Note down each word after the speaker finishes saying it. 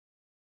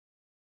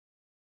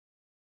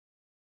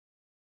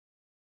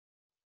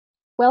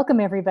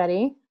Welcome,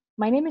 everybody.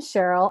 My name is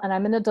Cheryl, and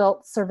I'm an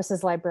adult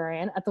services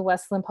librarian at the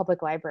Westland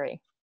Public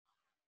Library.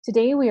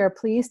 Today, we are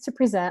pleased to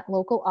present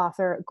local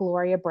author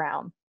Gloria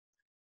Brown.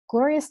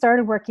 Gloria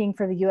started working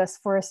for the U.S.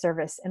 Forest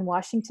Service in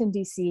Washington,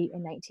 D.C.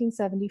 in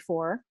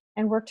 1974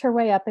 and worked her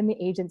way up in the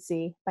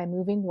agency by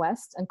moving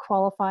west and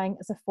qualifying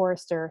as a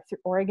forester through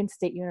Oregon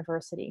State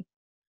University.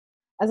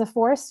 As a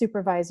forest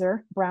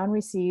supervisor, Brown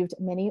received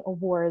many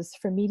awards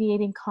for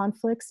mediating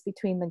conflicts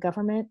between the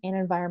government and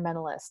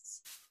environmentalists.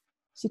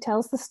 She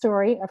tells the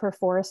story of her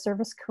Forest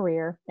Service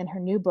career in her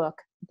new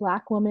book,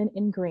 Black Woman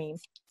in Green,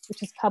 which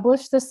was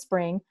published this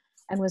spring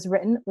and was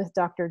written with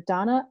Dr.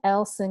 Donna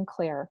L.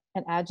 Sinclair,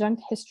 an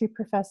adjunct history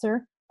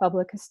professor,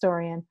 public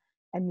historian,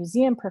 and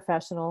museum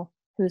professional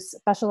who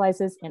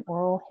specializes in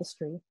oral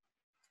history.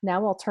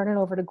 Now I'll turn it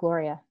over to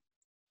Gloria.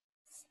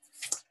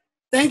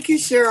 Thank you,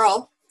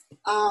 Cheryl.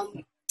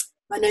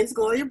 My name is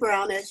Gloria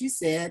Brown, as you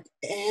said,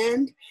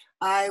 and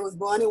I was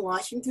born in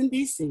Washington,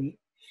 D.C.,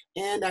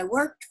 and I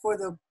worked for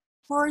the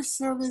Forest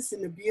Service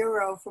in the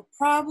Bureau for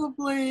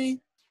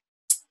probably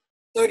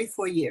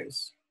 34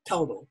 years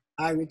total.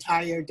 I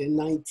retired in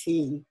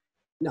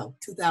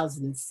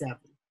 2007.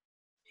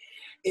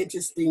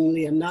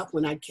 Interestingly enough,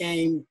 when I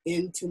came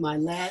into my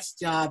last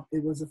job,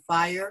 it was a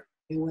fire.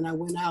 And when I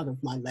went out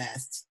of my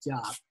last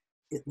job,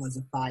 it was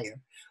a fire.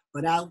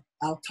 But I'll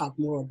talk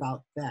more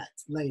about that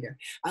later.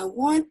 I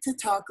want to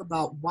talk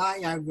about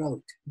why I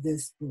wrote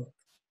this book.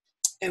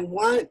 And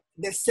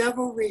there's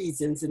several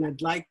reasons, and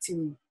I'd like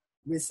to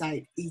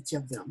recite each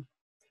of them.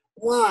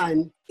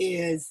 One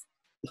is,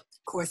 of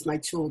course, my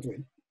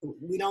children.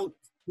 We don't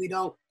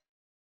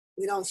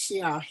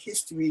share our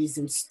histories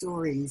and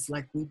stories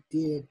like we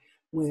did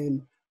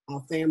when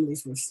our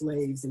families were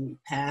slaves, and we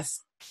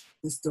passed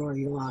the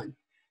story on.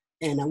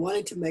 And I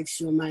wanted to make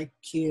sure my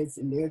kids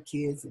and their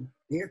kids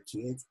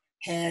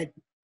had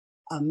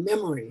a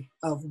memory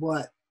of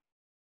what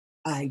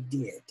I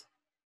did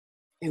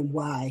and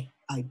why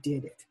I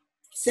did it.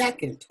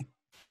 Second,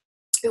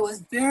 it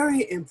was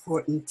very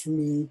important to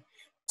me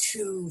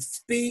to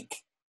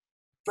speak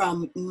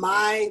from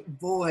my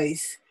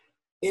voice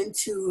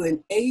into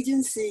an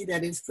agency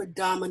that is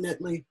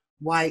predominantly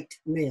white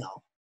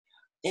male.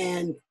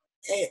 And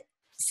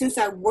since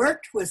I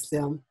worked with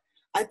them,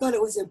 I thought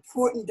it was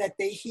important that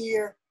they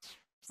hear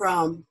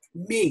from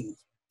me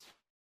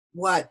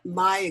what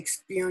my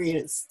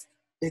experience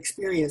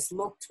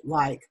looked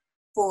like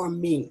for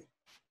me.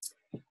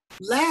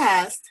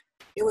 Last,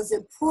 it was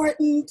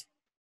important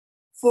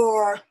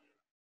for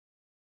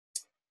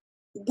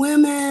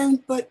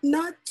women, but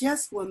not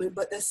just women,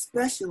 but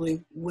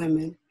especially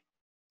women,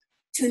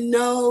 to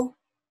know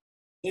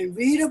and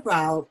read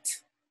about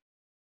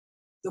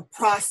the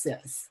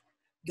process,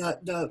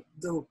 the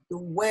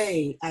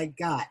way I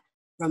got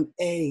from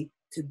A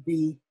to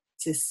B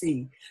to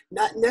C.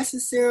 Not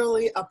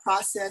necessarily a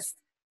process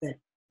that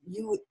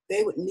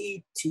they would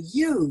need to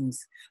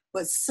use,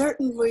 but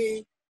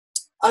certainly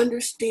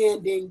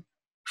understanding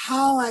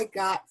how I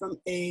got from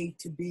A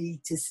to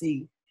B to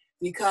C,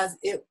 because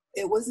it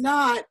was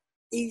not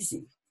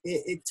easy.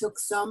 It took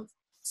some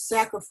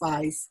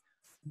sacrifice,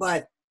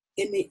 but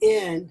in the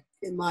end,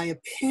 in my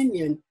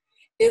opinion,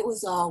 it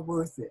was all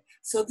worth it.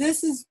 So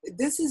this is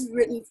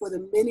written for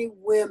the many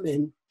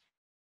women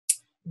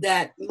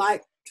that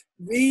might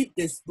read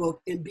this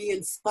book and be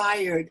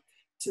inspired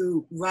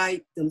to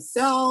write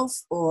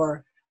themselves,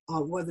 or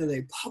whether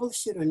they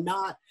publish it or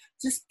not,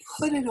 just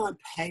put it on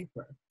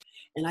paper.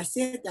 And I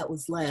said that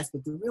was last,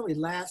 but the really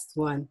last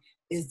one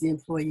is the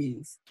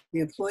employees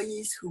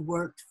who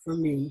worked for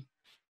me,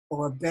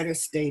 or better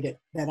stated,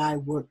 that I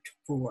worked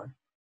for.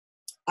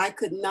 I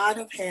could not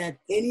have had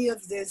any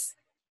of this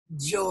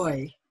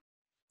joy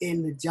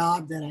in the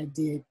job that I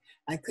did.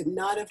 I could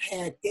not have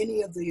had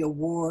any of the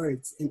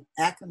awards and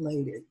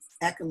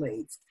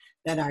accolades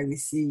that I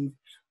received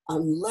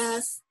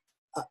unless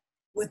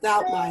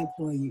without my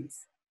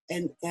employees.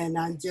 And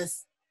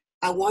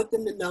I want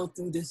them to know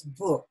through this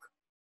book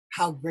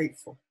how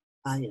grateful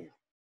I am.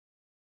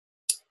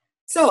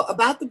 So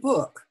about the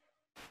book,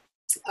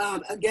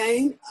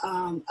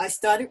 I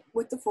started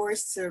with the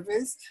Forest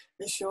Service,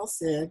 as Cheryl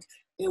said,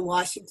 in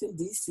Washington,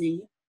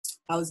 D.C.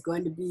 I was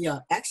going to be,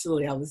 I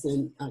was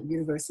in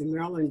University of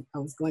Maryland. I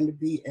was going to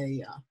be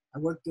I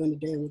worked during the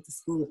day and went to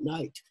school at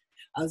night.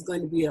 I was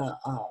going to be a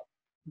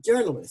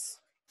journalist.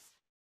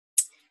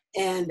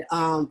 And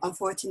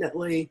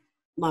unfortunately,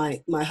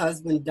 my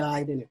husband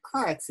died in a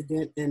car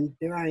accident, and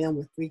there I am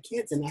with 3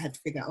 kids, and I had to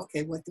figure out,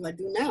 okay, what do I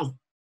do now?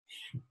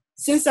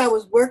 Since I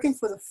was working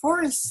for the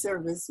Forest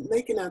Service,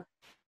 making a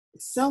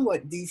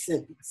somewhat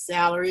decent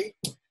salary,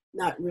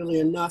 not really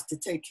enough to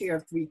take care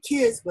of 3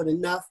 kids, but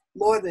enough,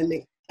 more than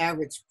the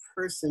average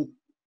person,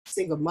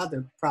 single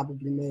mother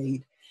probably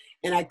made.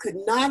 And I could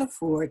not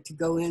afford to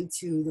go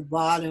into the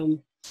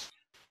bottom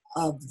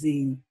of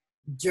the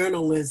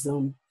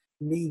journalism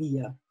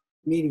medium.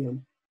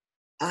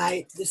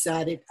 I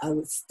decided I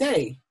would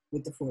stay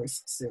with the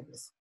Forest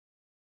Service.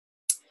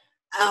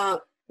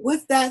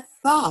 With that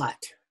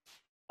thought,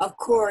 of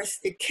course,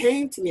 it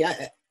came to me,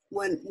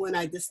 when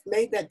I just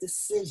made that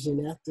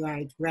decision after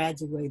I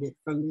graduated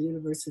from the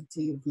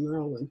University of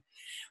Maryland,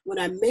 when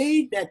I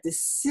made that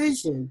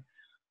decision,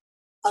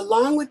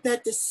 along with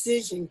that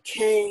decision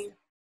came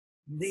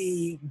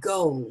the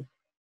goal.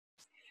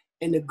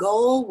 And the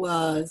goal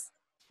was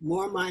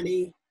more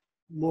money,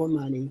 more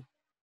money,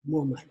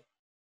 more money.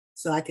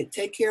 So I could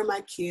take care of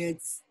my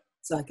kids,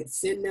 so I could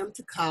send them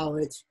to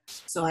college,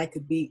 so I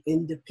could be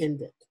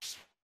independent.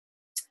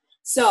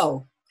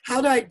 So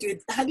how did I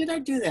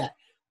do that?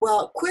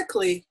 Well,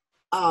 quickly,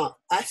 I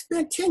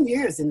spent 10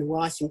 years in the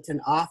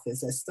Washington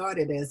office. I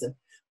started as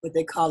what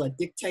they call a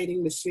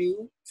dictating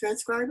machine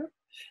transcriber.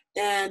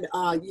 And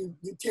you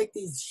take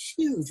these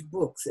huge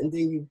books and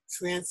then you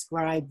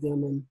transcribe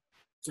them, and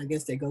I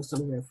guess they go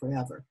somewhere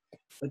forever.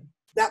 But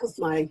that was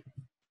my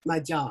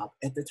job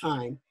at the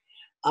time.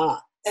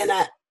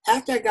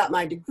 After I got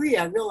my degree,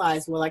 I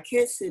realized, well, I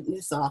can't sit in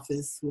this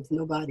office with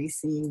nobody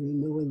seeing me,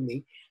 knowing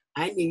me.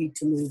 I need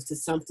to move to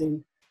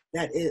something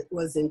that it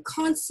was in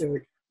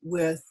concert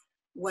with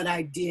what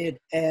I did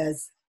in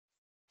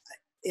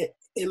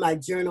my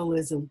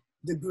journalism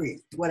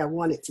degree, what I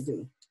wanted to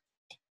do.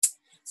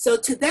 So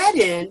to that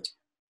end,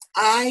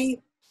 I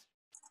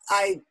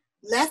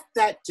left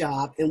that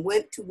job and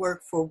went to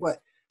work for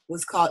what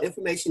was called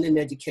Information and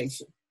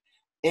Education.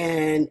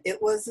 And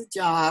it was a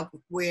job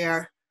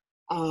where,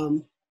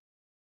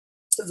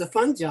 it was a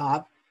fun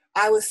job.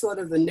 I was sort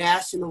of the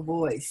national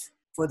voice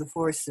for the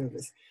Forest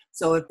Service.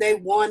 So if they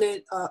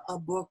wanted a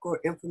book or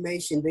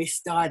information,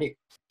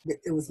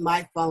 it was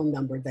my phone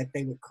number that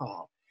they would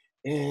call.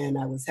 And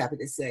I was happy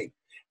to say,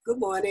 good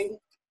morning,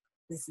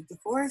 this is the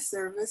Forest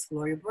Service,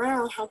 Gloria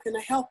Brown, how can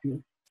I help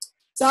you?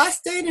 So I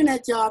stayed in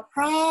that job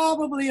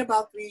probably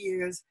about 3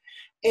 years.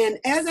 And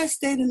as I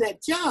stayed in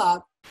that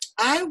job,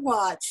 I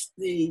watched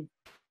the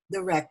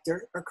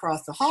director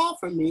across the hall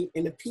from me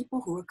and the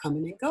people who were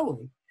coming and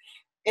going.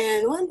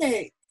 And one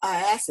day I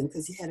asked him,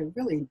 because he had a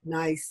really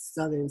nice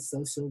Southern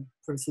social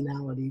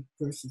personality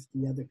versus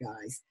the other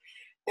guys.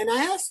 And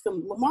I asked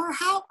him, Lamar,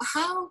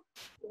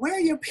 where are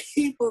your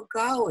people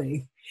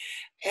going?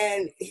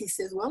 And he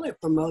says, well, they're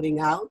promoting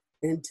out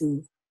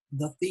into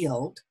the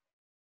field,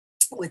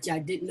 which I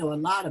didn't know a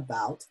lot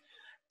about.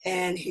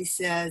 And he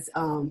says,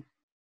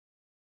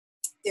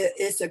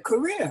 it's a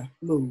career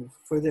move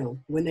for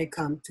them when they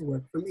come to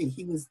work for me.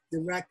 He was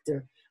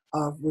director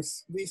of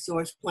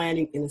resource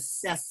planning and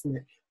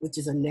assessment, which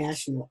is a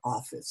national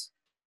office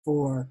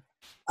for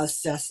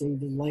assessing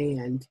the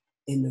land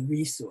and the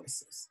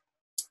resources.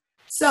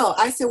 So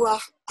I said, well,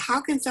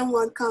 how can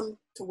someone come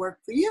to work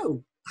for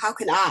you? How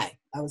can I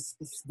was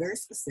very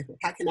specific.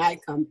 How can I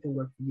come and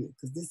work for you?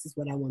 Because this is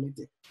what I want to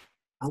do.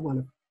 I want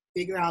to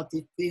figure out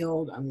the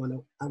field. I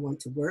want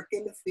to work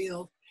in the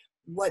field.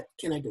 What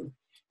can I do?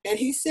 And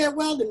he said,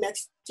 well, the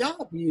next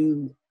job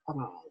you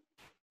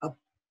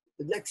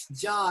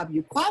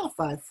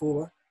qualify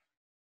for,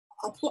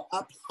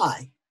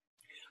 apply.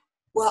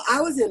 Well,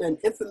 I was in an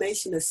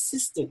information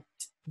assistant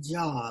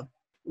job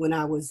when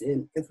I was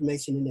in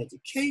information and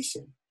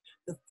education.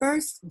 The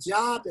first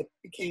job that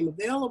became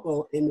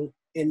available in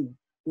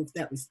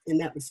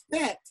that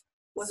respect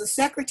was a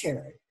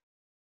secretary.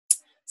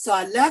 So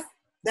I left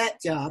that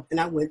job and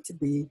I went to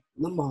be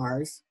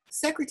Lamar's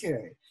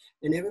secretary.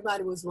 And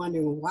everybody was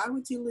wondering, well, why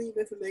would you leave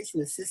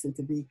information assistant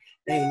to be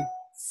a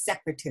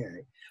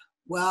secretary?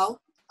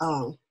 Well,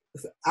 the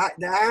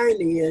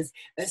irony is,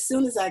 as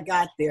soon as I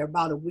got there,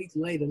 about a week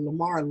later,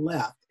 Lamar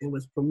left and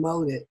was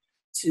promoted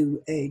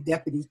to a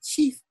deputy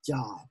chief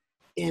job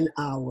in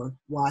our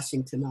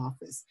Washington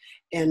office.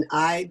 And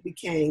I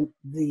became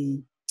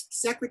the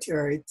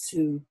secretary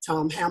to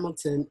Tom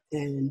Hamilton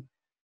and,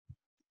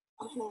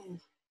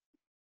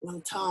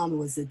 Tom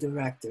was the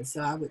director.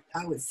 So I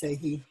would say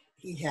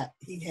I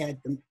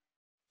had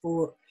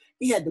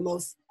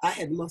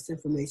the most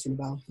information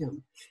about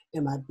him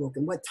in my book.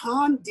 And what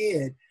Tom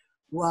did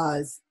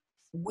was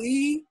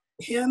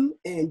him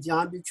and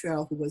John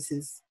Butrell, who was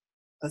his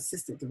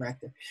assistant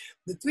director,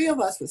 the three of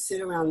us would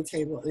sit around the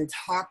table and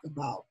talk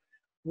about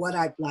what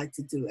I'd like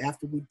to do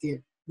after we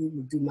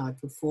would do my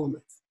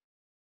performance.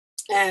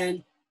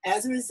 And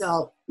as a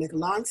result, make a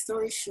long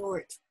story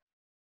short,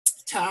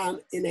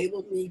 Tom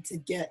enabled me to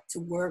get to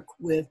work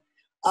with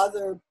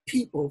other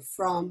people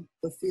from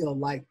the field,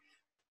 like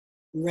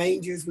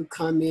rangers would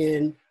come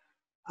in,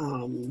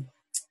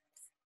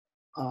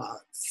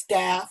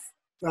 staff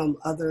from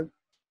other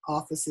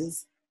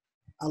offices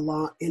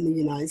along in the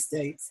United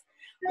States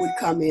would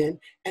come in,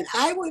 and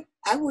I would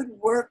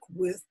work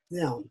with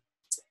them,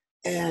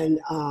 and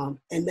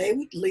they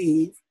would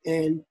leave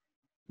and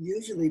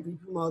usually be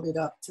promoted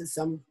up to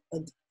some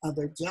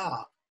other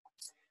job.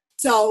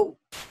 So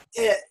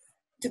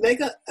to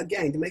make a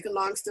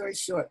long story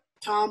short,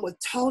 Tom was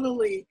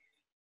totally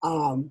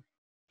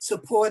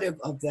supportive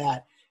of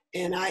that.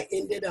 And I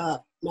ended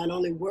up not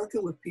only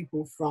working with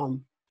people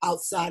from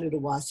outside of the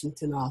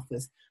Washington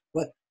office,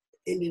 but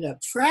ended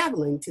up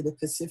traveling to the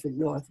Pacific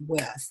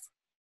Northwest,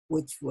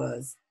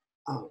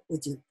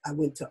 I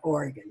went to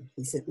Oregon.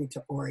 He sent me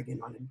to Oregon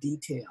on a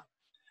detail.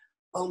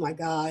 oh my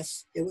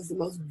gosh, it was the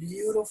most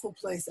beautiful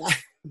place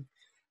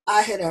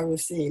I had ever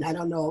seen. I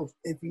don't know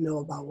if you know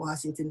about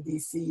Washington,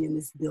 D.C. and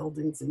its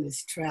buildings and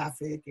its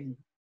traffic, and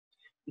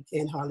you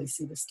can't hardly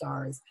see the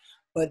stars.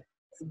 But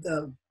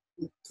the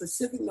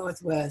Pacific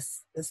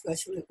Northwest,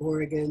 especially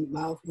Oregon,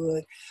 Mount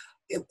Hood,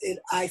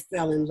 I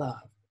fell in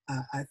love.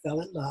 I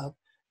fell in love.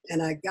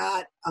 And I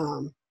got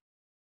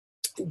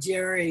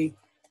Jerry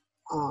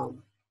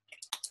um,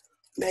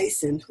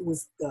 Mason, who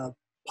was the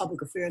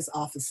public affairs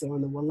officer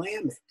on the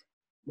Willamette.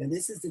 Now,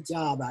 this is the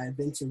job I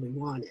eventually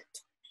wanted.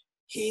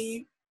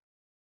 He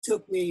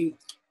took me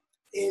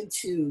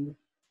into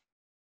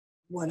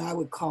what I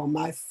would call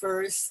my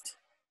first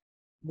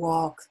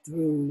walk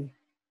through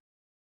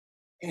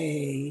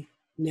a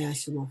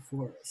national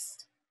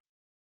forest.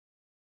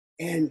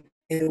 And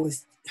it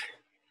was,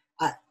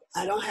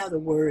 I don't have the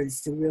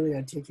words to really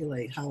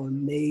articulate how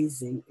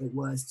amazing it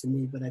was to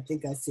me, but I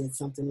think I said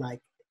something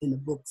like, in the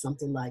book,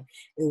 something like,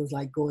 it was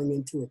like going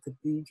into a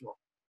cathedral,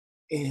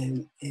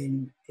 and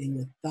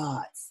your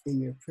thoughts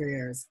and your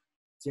prayers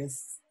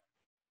just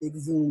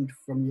exhumed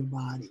from your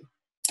body.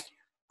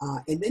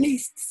 And then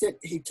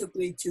he took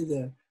me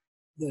to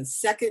the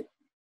second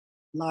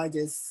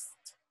largest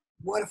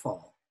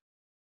waterfall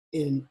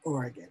in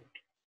Oregon.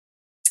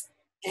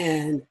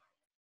 And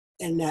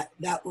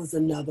that was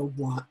another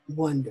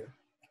wonder.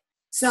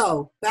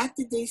 So back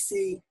to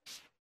DC,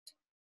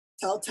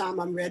 tell Tom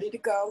I'm ready to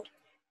go.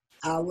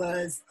 I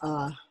was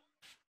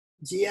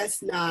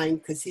GS9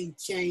 because he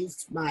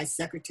changed my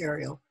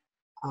secretarial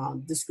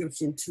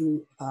description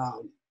to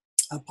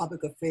a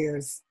public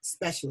affairs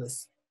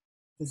specialist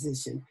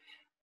position,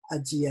 a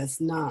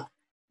GS9.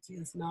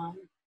 GS9?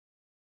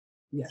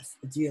 Yes,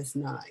 a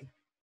GS9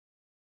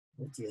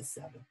 or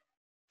GS7,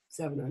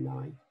 7 or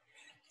 9.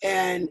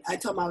 And I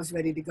told him I was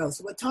ready to go.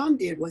 So what Tom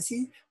did was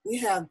we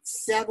have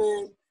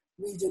 7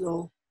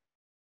 regional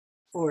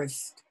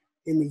forests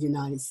in the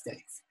United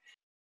States.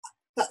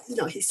 But,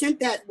 he sent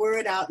that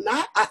word out, and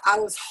I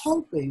was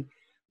hoping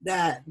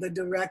that the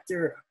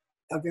director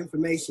of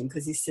information,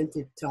 because he sent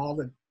it to all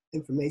the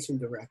information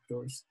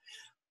directors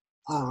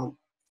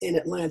in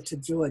Atlanta,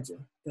 Georgia,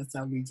 that's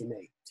our region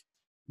 8,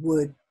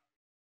 would,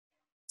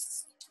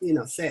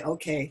 say,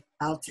 okay,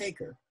 I'll take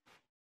her.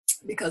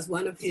 Because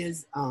one of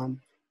his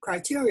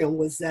criterion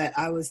was that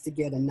I was to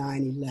get a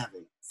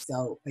 911.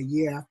 So a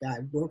year after I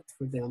worked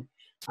for them,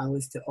 I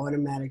was to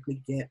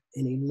automatically get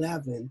an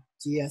 11,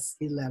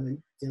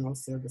 GS11, General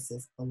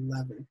Services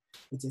 11,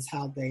 which is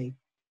how they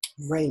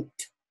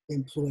ranked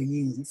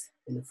employees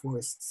in the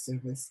Forest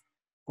Service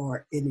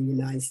or in the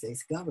United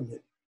States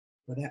government,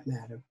 for that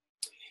matter.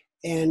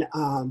 And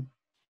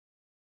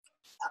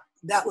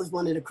that was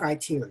one of the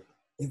criteria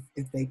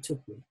if they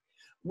took me.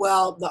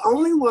 Well, the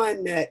only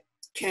one that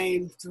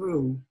came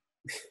through,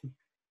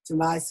 to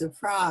my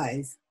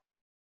surprise,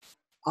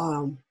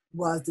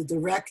 was the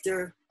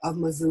director of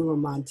Missoula,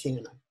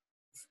 Montana.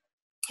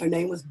 Her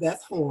name was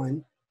Beth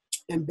Horn,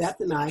 and Beth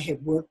and I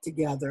had worked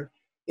together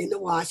in the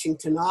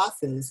Washington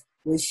office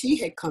when she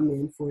had come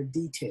in for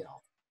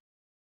detail.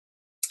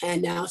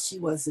 And now she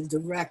was the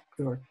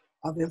director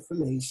of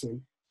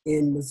information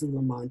in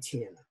Missoula,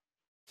 Montana.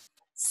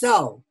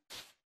 So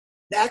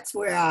that's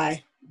where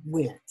I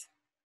went,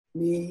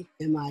 me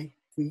and my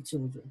 3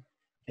 children.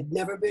 I'd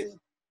never been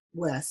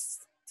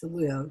west to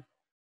live.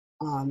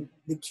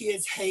 The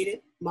kids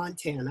hated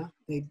Montana,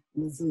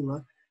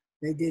 Missoula.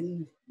 They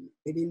didn't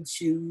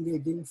chew, they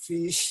didn't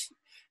fish,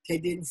 they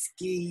didn't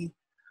ski.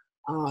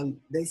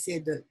 They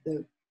said that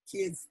the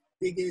kids'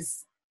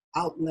 biggest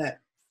outlet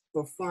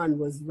for fun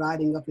was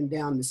riding up and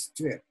down the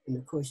strip. And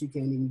of course you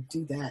can't even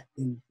do that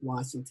in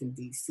Washington,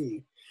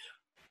 D.C.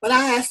 But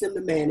I asked them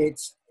to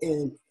manage,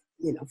 and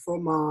for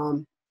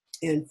Mom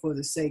and for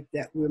the sake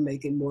that we're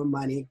making more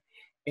money,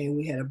 and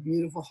we had a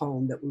beautiful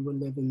home that we were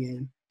living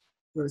in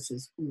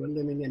versus we were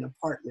living in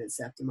apartments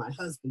after my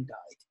husband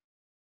died.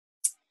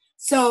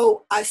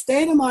 So I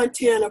stayed in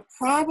Montana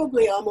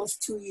probably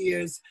almost 2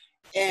 years,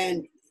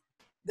 and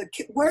the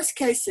worst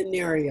case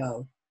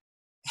scenario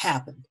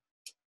happened.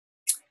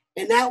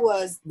 And that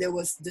was, there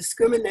was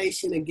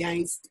discrimination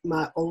against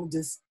my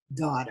oldest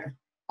daughter.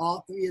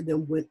 All 3 of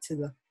them went to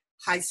the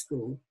high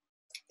school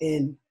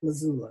in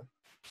Missoula.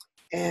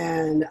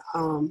 And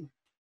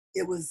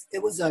it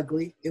was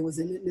ugly. It was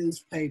in the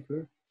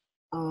newspaper.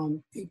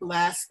 People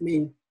asked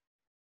me,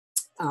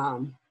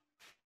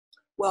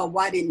 well,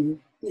 why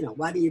didn't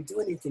you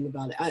do anything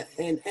about it?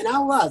 And I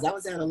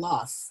was at a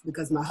loss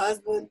because my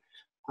husband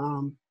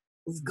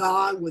was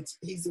gone, which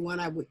he's the one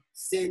I would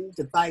send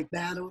to fight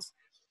battles,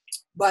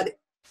 but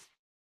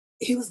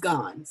he was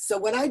gone. So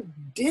what I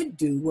did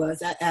do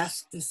was I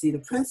asked to see the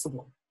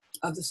principal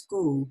of the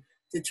school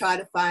to try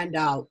to find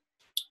out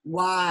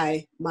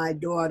why my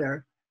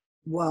daughter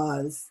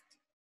was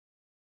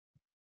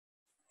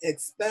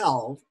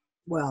expelled.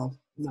 Well,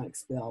 not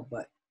expelled,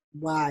 but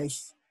why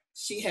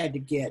she had to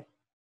get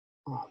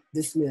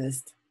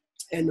dismissed.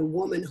 And the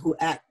woman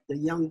the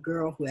young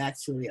girl who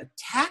actually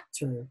attacked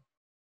her,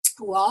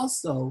 who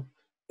also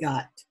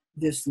got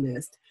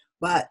dismissed,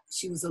 but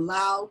she was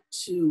allowed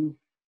to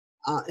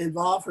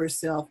involve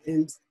herself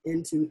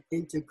into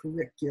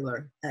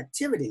intercurricular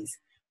activities,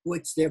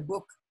 which their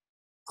book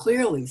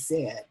clearly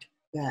said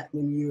that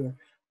when you're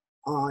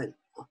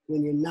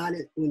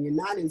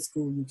not in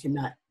school, you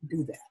cannot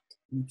do that.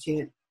 You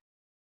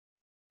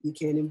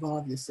can't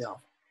involve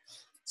yourself.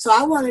 So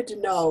I wanted to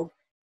know.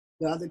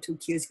 The other two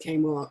kids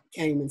came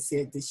and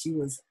said that she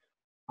was,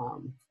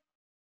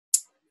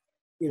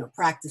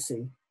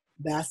 practicing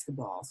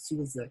basketball. She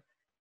was the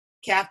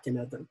captain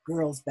of the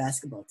girls'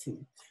 basketball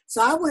team.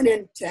 So I went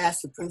in to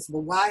ask the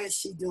principal, why is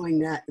she doing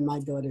that? And my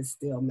daughter is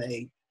still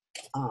made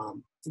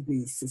to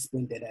be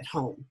suspended at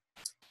home.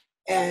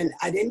 And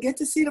I didn't get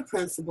to see the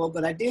principal,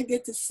 but I did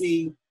get to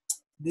see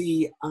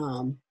the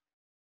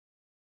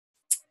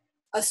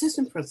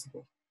assistant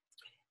principal.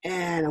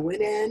 And I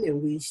went in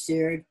and we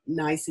shared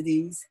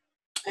niceties.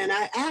 And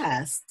I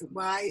asked,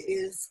 why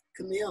is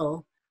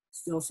Camille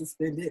still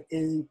suspended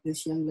and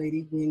this young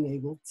lady being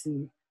able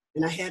to,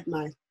 and I had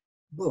my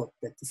book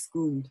that the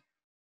school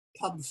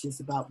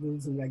publishes about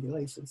rules and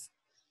regulations.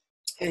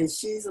 And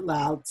she's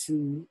allowed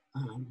to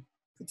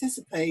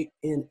participate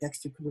in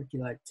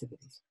extracurricular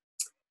activities.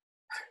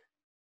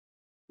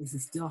 This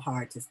is still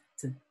hard to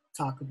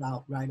talk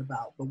about, write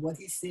about. But what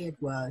he said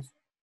was,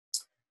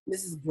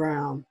 Mrs.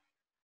 Brown,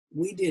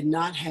 we did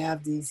not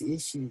have these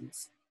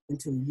issues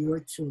until your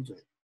children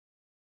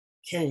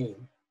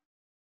came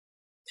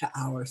to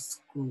our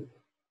school.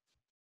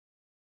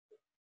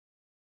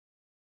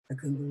 I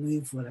couldn't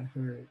believe what I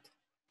heard.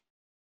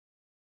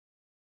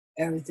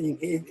 Everything,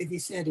 if he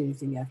said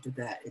anything after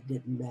that, it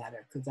didn't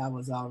matter because I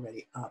was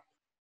already up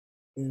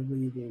and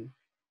reading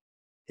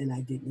and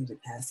I didn't even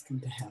ask him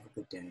to have a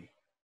good day.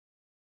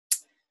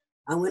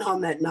 I went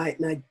home that night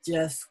and I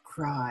just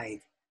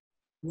cried.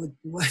 What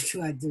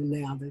do I do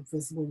now? The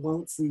principal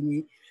won't see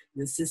me.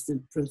 The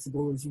assistant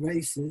principal is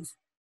racist.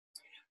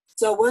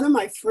 So one of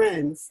my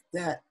friends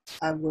that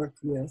I worked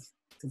with,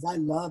 because I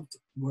loved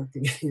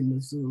working in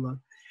Missoula,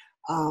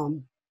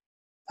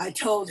 I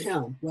told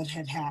him what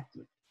had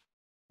happened.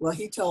 Well,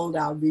 he told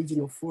our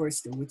regional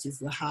forester, which is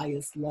the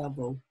highest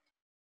level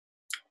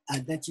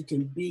that you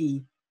can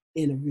be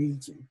in a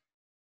region.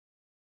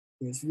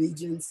 There's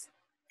regions,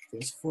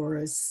 there's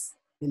forests,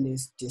 and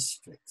there's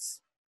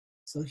districts.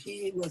 So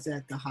he was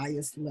at the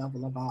highest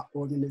level of our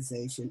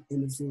organization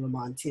in Missoula,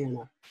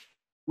 Montana,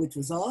 which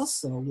was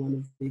also one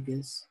of the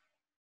biggest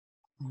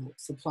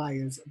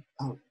suppliers,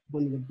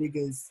 one of the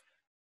biggest,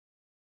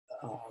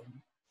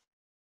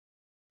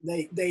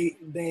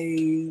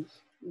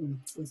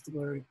 what's the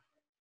word?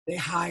 They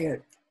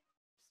hired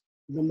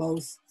the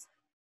most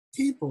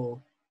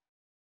people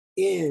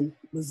in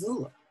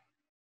Missoula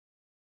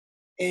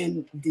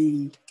and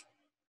the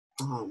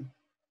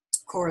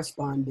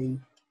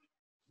corresponding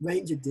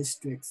ranger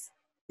districts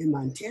in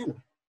Montana.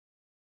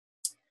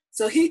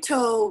 So he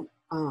told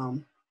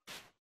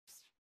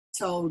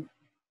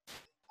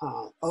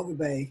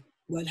Overbay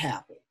what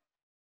happened.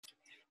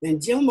 Then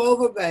Jim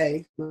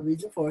Overbay, my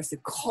regional forester,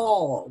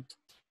 called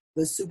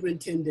the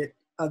superintendent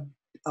of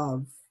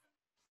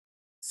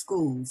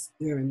schools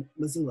there in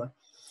Missoula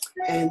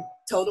and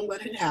told him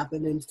what had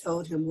happened and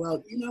told him,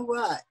 well, you know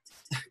what?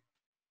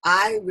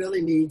 I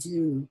really need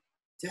you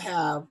to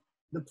have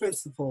the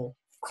principal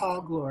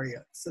call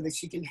Gloria so that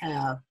she can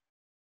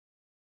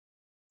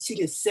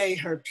say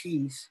her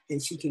piece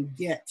and she can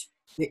get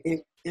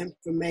the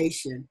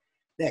information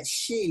that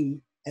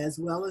she, as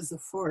well as the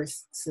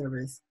Forest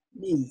Service,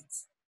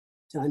 needs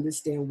to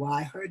understand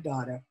why her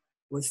daughter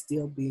was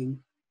still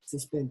being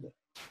suspended.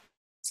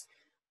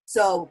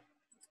 So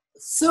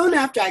soon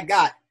after I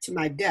got to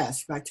my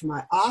desk, back to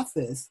my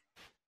office,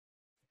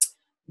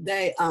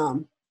 I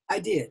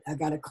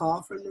got a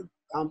call from the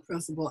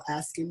principal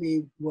asking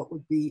me what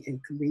would be a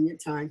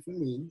convenient time for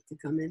me to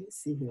come in and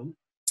see him.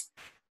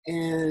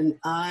 And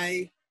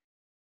I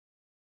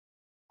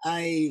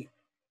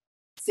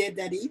said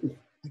that evening,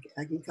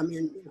 I can come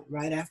in,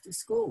 right after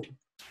school.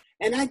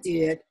 And I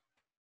did.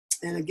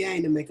 And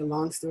again, to make a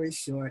long story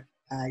short,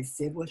 I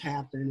said what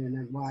happened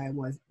and why I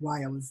was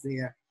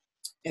there.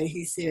 And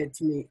he said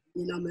to me,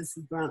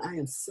 Mrs. Brown, I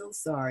am so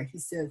sorry. He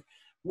said,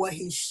 what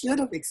he should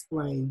have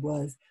explained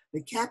was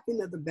the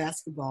captain of the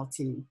basketball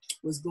team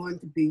was going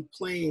to be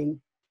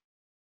playing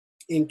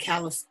in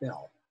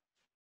Kalispell,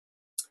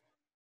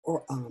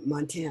 or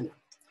Montana.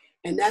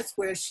 And that's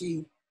where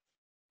she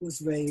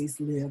was raised,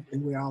 lived,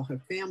 and where all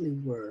her family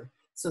were.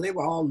 So they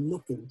were all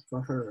looking for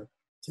her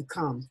to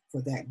come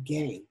for that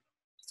game.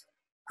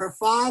 Her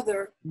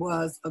father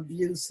was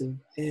abusive,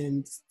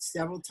 and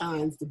several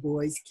times the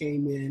boys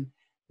came in,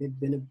 they'd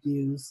been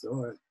abused,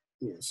 or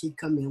she'd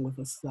come in with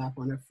a slap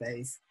on her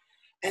face.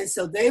 And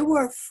so they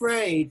were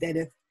afraid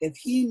that if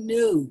he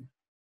knew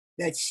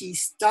that she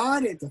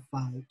started the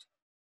fight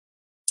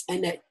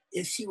and that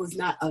if she was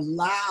not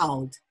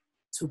allowed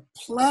to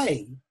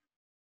play,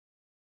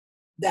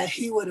 that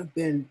he would have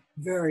been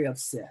very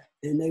upset.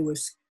 And they were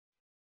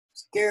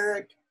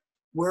scared,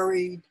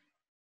 worried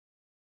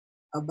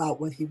about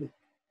what he would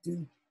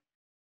do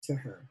to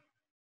her.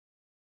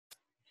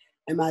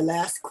 And my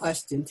last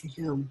question to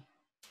him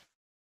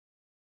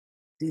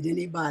did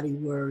anybody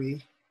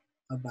worry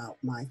about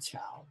my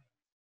child?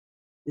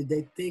 Did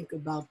they think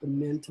about the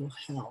mental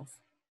health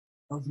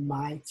of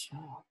my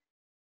child?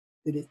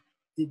 Did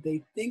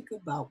they think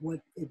about what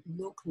it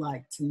looked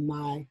like to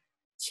my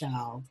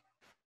child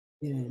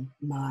and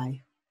my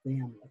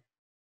family?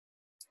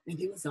 And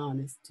he was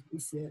honest. He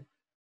said,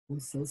 I'm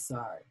so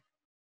sorry.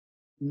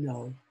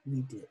 No,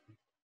 we didn't.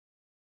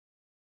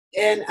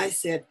 And I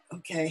said,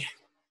 okay,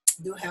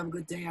 do have a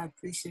good day. I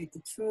appreciate the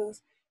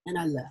truth. And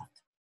I left.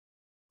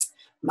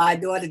 My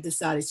daughter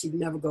decided she'd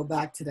never go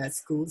back to that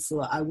school.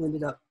 So I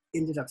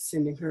ended up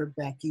sending her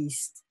back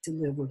east to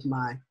live with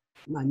my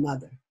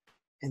mother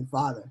and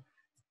father.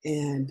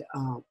 And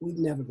we've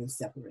never been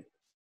separated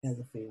as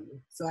a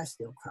family. So I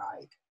still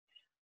cried.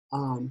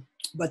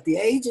 But the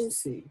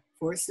agency,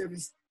 Forest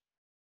Service,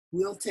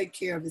 will take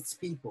care of its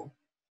people.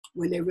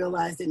 When they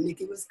realized that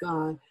Nikki was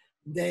gone,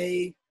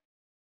 they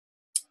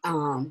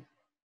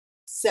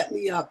set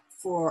me up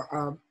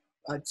for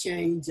a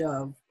change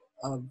of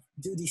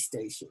duty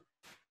station.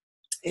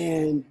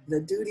 And the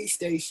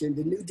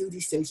new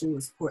duty station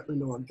was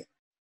Portland, Oregon.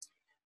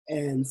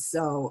 And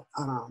so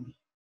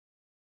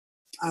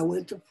I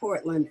went to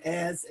Portland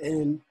as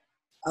an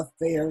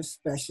affairs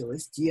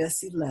specialist,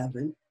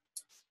 GS11,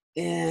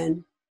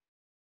 and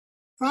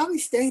probably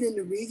stayed in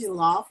the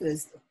regional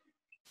office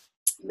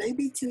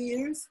maybe 2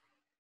 years.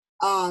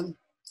 And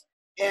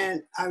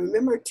I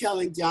remember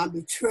telling John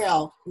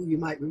Buttrell, who you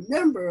might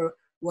remember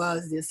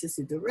was the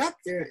assistant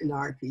director in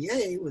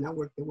RPA when I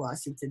worked in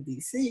Washington,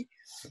 D.C.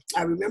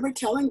 I remember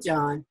telling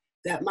John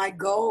that my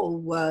goal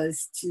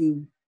was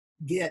to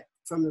get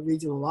from the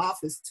regional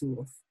office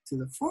to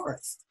the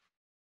forest,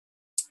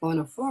 on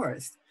a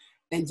forest.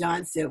 And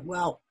John said,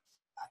 well,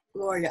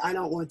 Gloria, I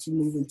don't want you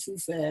moving too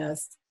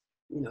fast.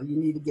 You know, you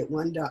need to get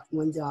one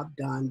job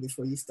done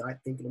before you start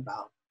thinking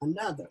about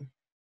another.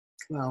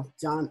 Well,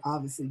 John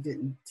obviously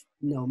didn't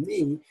know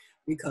me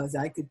because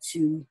I could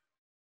chew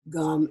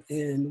gum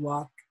and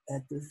walk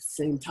at the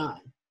same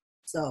time.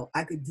 So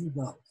I could do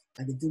both.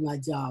 I could do my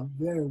job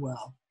very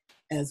well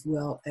as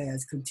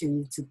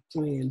continue to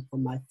plan for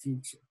my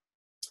future.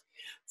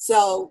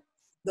 So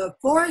the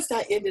forest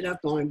I ended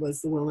up on was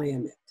the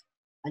Willamette.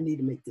 I need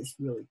to make this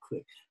really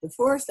quick. The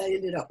forest I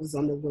ended up was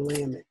on the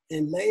Willamette.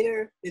 And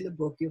later in the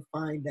book, you'll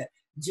find that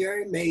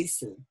Jerry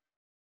Mason,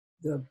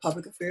 the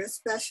public affairs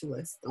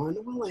specialist on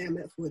the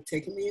Willamette, who had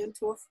taken me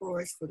into a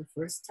forest for the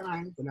first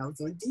time when I was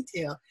on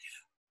detail,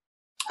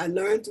 I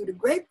learned through the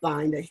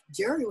grapevine that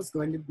Jerry was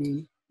going to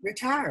be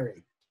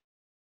retiring.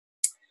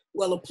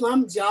 Well, a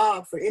plum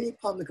job for any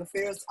public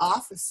affairs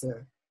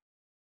officer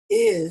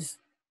is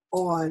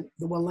on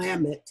the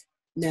Willamette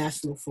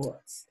National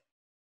Forest.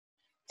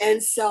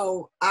 And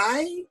so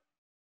I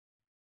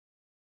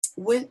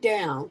went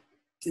down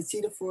to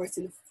see the forest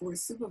and the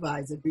forest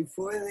supervisor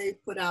before they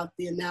put out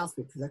the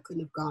announcement, because I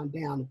couldn't have gone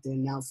down if the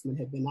announcement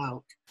had been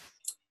out.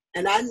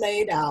 And I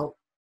laid out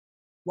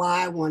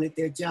why I wanted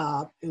their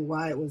job and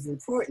why it was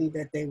important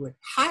that they would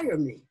hire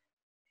me.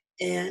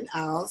 And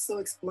I also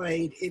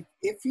explained,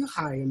 if you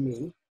hire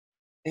me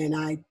and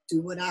I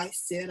do what I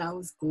said I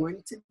was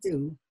going to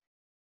do,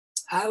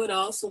 I would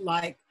also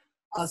like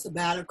a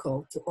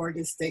sabbatical to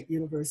Oregon State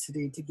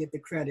University to get the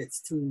credits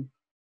to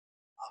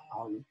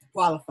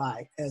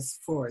qualify as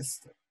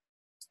forester.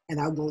 And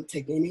I won't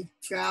take any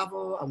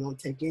travel, I won't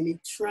take any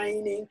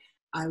training.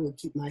 I will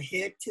keep my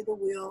head to the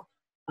wheel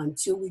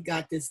until we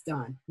got this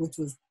done, which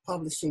was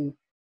publishing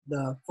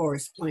the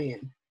forest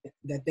plan,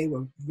 that they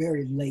were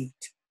very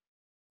late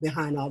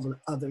behind all the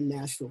other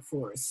national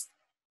forests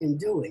in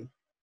doing.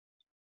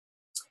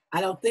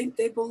 I don't think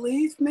they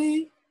believed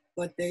me,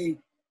 but they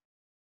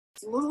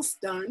was a little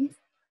stunned.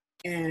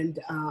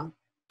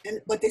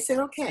 But they said,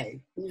 okay,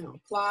 you know,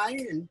 apply,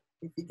 and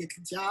if you get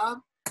the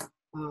job,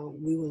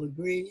 we will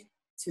agree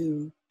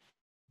to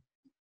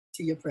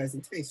your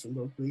presentation.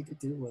 We'll agree to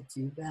do what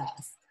you've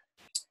asked.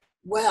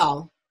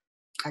 Well,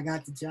 I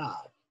got the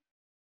job,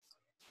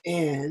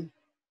 and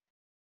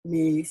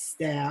me,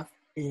 staff,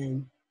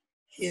 and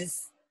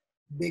his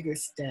bigger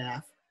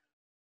staff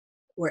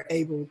were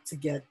able to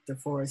get the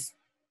forest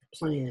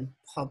plan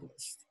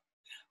published.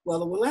 Well,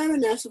 the Willamette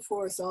National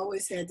Forest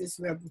always had this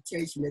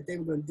reputation that they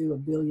were going to do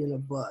 $1 billion or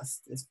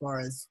bust as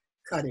far as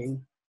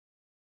cutting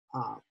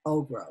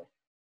old growth.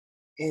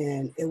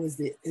 And it was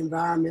the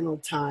environmental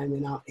time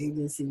in our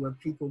agency where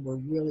people were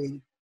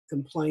really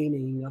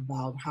complaining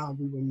about how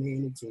we were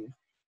managing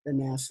the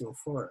national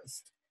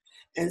forest.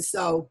 And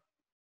so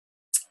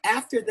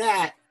after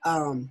that,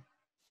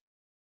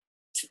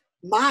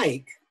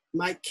 Mike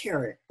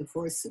Carrot, the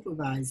forest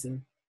supervisor,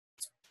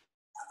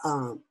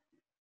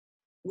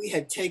 we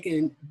had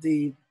taken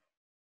the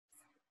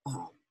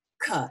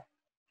the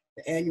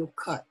annual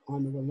cut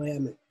on the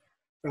Willamette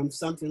from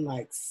something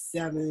like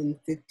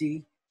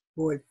 750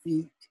 board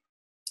feet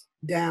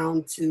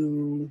down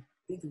to, I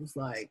think it was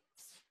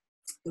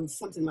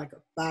something like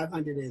a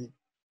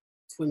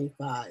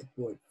 525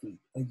 board feet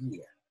a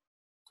year.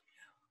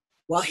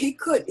 Well, he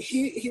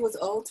was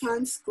old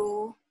time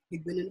school.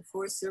 He'd been in the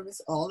Forest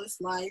Service all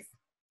his life,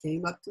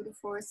 came up through the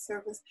Forest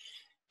Service.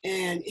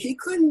 And he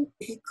couldn't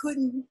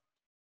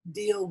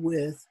deal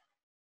with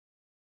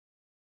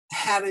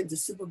having to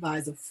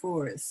supervise a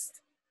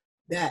forest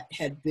that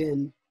had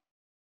been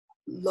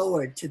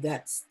lowered to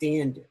that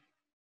standard,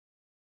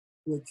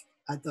 which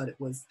I thought it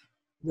was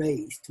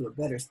raised to a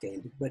better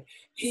standard, but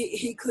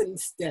he couldn't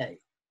stay.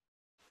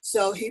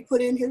 So he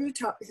put in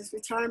his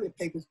retirement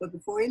papers, but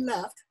before he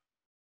left,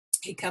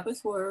 he kept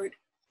his word,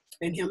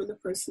 and him and the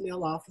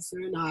personnel officer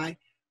and I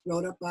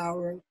wrote up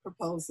our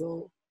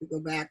proposal to go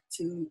back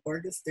to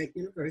Oregon State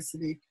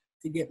University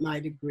to get my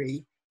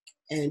degree.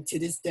 And to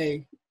this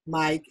day,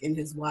 Mike and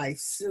his wife,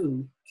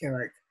 Sue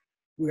Carrick,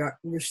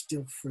 we're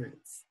still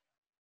friends.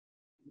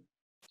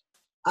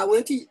 I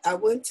went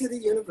to the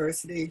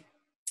university,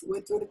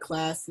 went through the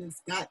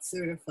classes, got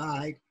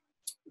certified,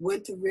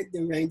 went to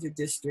Rigdon Ranger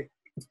District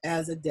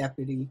as a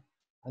deputy.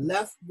 I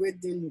left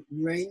Rigdon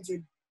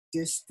Ranger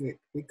District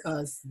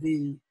because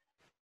the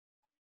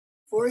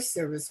Forest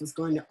Service was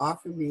going to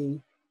offer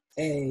me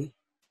a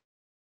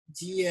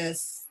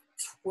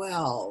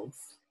GS-12,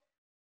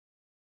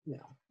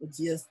 a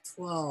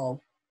GS-12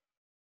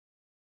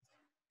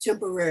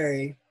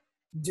 temporary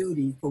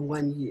duty for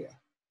 1 year.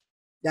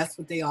 That's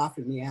what they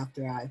offered me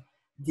after I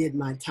did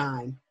my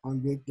time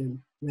on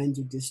Rigdon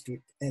Ranger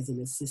District as an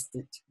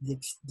assistant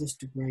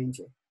district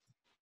ranger.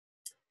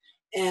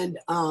 And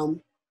I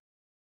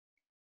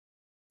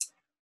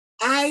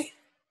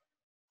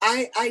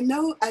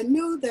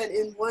knew that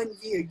in 1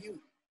 year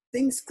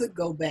things could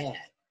go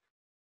bad.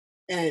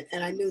 And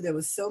I knew there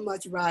was so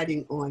much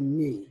riding on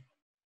me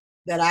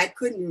that I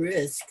couldn't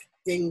risk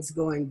things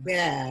going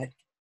bad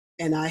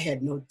and I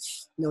had no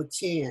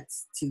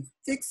chance to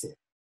fix it,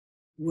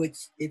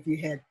 which if you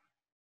had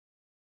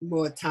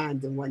more time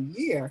than 1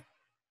 year,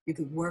 you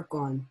could work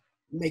on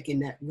making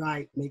that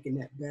right, making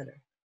that better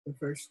the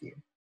first year,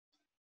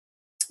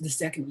 the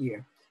second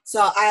year.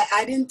 So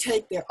I didn't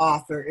take their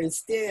offer.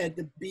 Instead,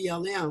 the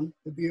BLM,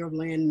 the Bureau of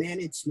Land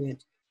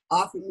Management,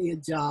 offered me a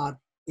job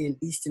in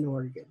Eastern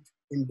Oregon,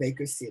 in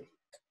Baker City.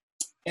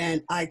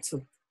 And I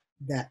took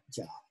that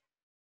job.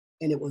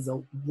 And it was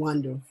a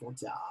wonderful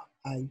job.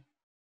 I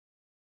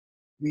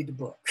read the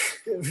book.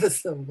 It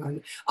was so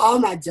wonderful. All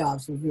my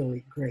jobs were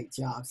really great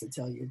jobs, to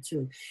tell you the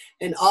truth.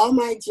 And all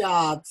my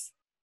jobs,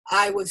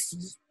 I was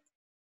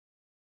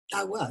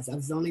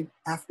the only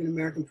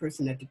African-American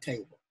person at the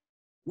table.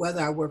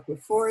 Whether I worked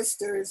with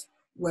foresters,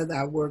 whether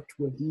I worked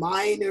with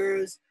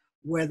miners,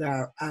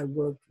 whether I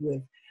worked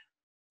with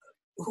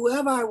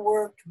whoever I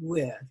worked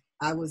with,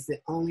 I was the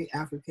only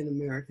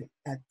African-American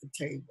at the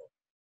table.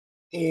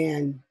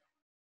 And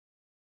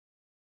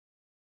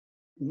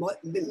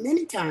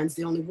many times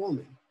the only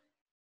woman.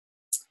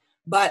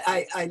 But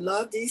I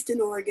loved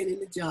Eastern Oregon in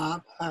the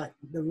job.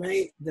 The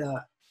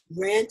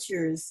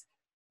ranchers,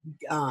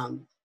 the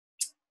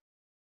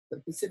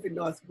Pacific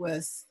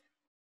Northwest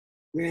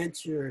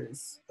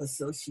Ranchers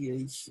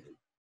Association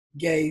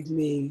gave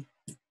me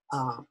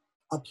a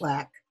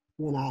plaque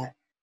when I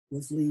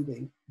was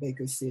leaving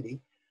Baker City.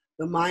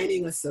 The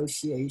Mining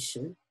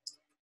Association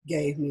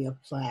gave me a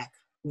plaque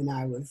when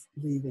I was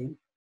leaving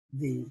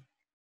to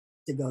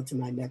go to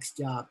my next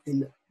job.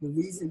 And the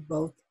reason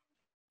both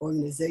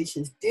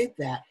organizations did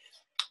that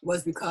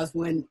was because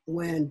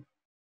when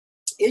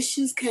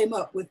issues came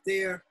up with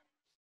their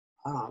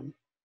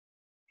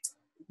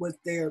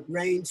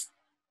range,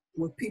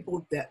 with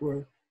people that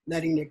were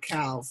letting their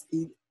cows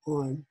eat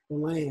on the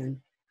land,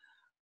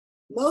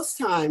 most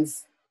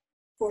times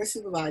forest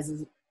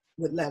supervisors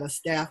would let a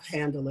staff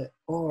handle it,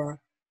 or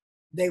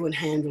they would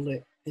handle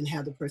it and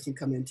have the person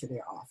come into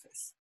their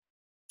office.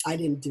 I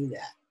didn't do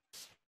that.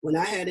 When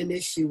I had an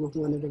issue with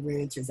one of the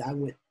ranchers, I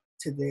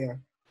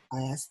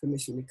asked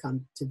permission to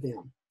come to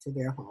them, to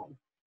their home,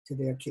 to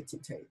their kitchen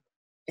table.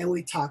 And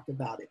we talked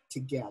about it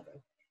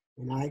together.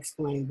 And I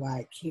explained why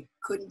I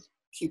couldn't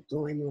keep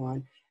going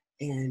on,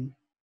 and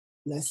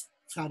let's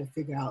try to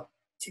figure out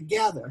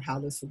together how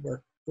this would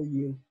work for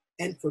you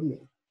and for me.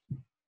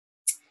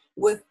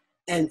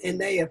 And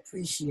they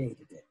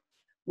appreciated it.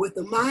 With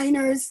the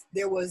miners,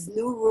 there was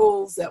new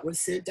rules that were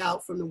sent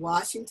out from the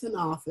Washington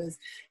office,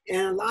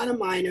 and a lot of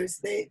miners,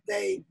 they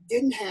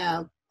didn't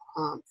have,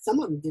 some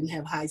of them didn't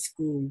have high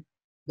school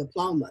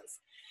diplomas.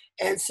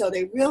 And so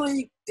they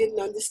really didn't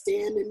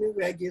understand the new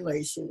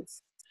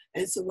regulations.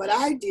 And so what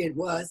I did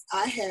was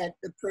I had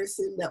the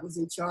person that was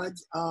in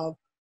charge of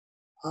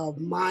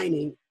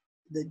mining,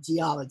 the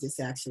geologist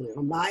actually,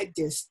 on my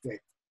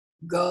district,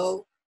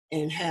 go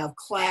and have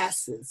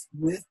classes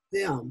with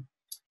them,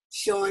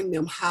 showing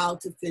them how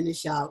to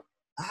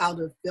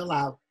fill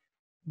out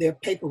their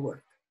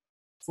paperwork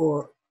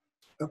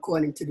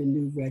according to the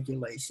new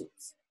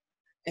regulations.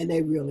 And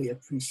they really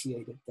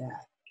appreciated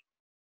that.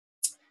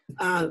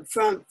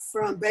 From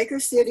Baker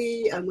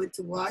City, I went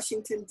to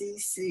Washington,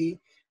 D.C.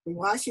 From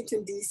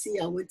Washington, D.C.,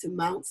 I went to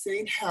Mount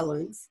St.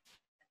 Helens.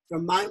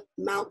 From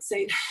Mount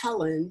St.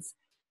 Helens,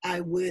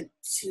 I went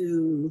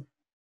to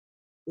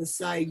the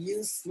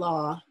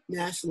Siuslaw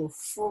National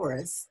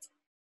Forest.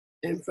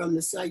 And from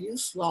the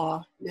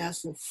Siuslaw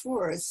National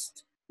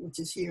Forest, which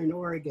is here in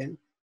Oregon,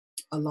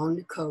 along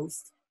the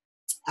coast,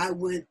 I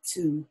went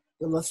to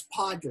the Los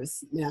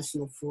Padres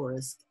National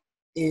Forest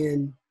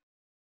in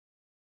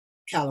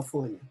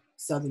California,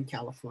 Southern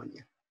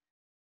California.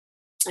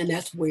 And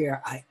that's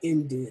where I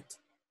ended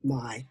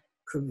my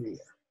career.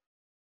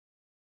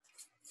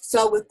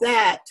 So with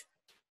that,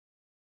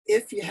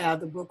 if you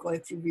have the book or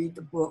if you read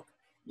the book,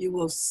 you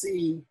will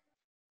see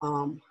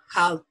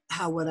how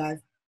what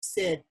I've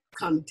said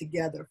come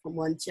together from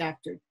one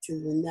chapter to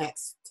the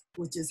next,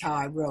 which is how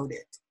I wrote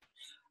it.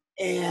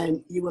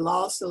 And you will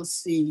also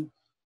see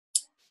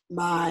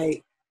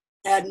my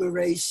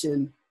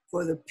admiration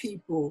for the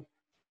people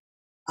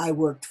I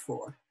worked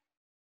for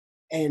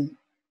and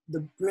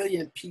the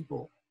brilliant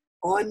people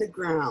on the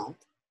ground,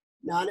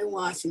 not in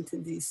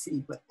Washington,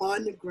 D.C., but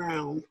on the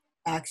ground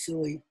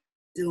actually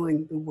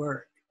doing the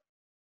work.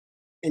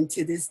 And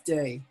to this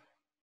day,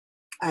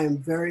 I am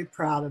very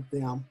proud of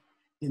them,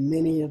 and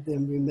many of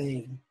them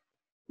remain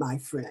my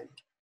friend.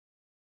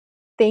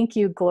 Thank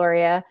you,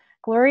 Gloria.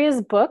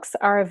 Gloria's books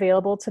are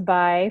available to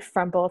buy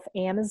from both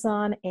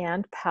Amazon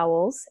and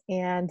Powell's,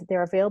 and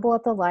they're available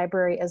at the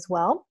library as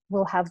well.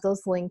 We'll have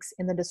those links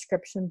in the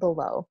description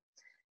below.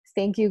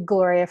 Thank you,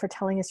 Gloria, for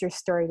telling us your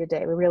story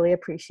today. We really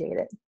appreciate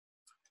it.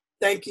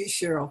 Thank you,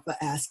 Cheryl, for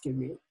asking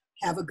me.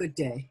 Have a good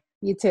day.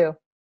 You too.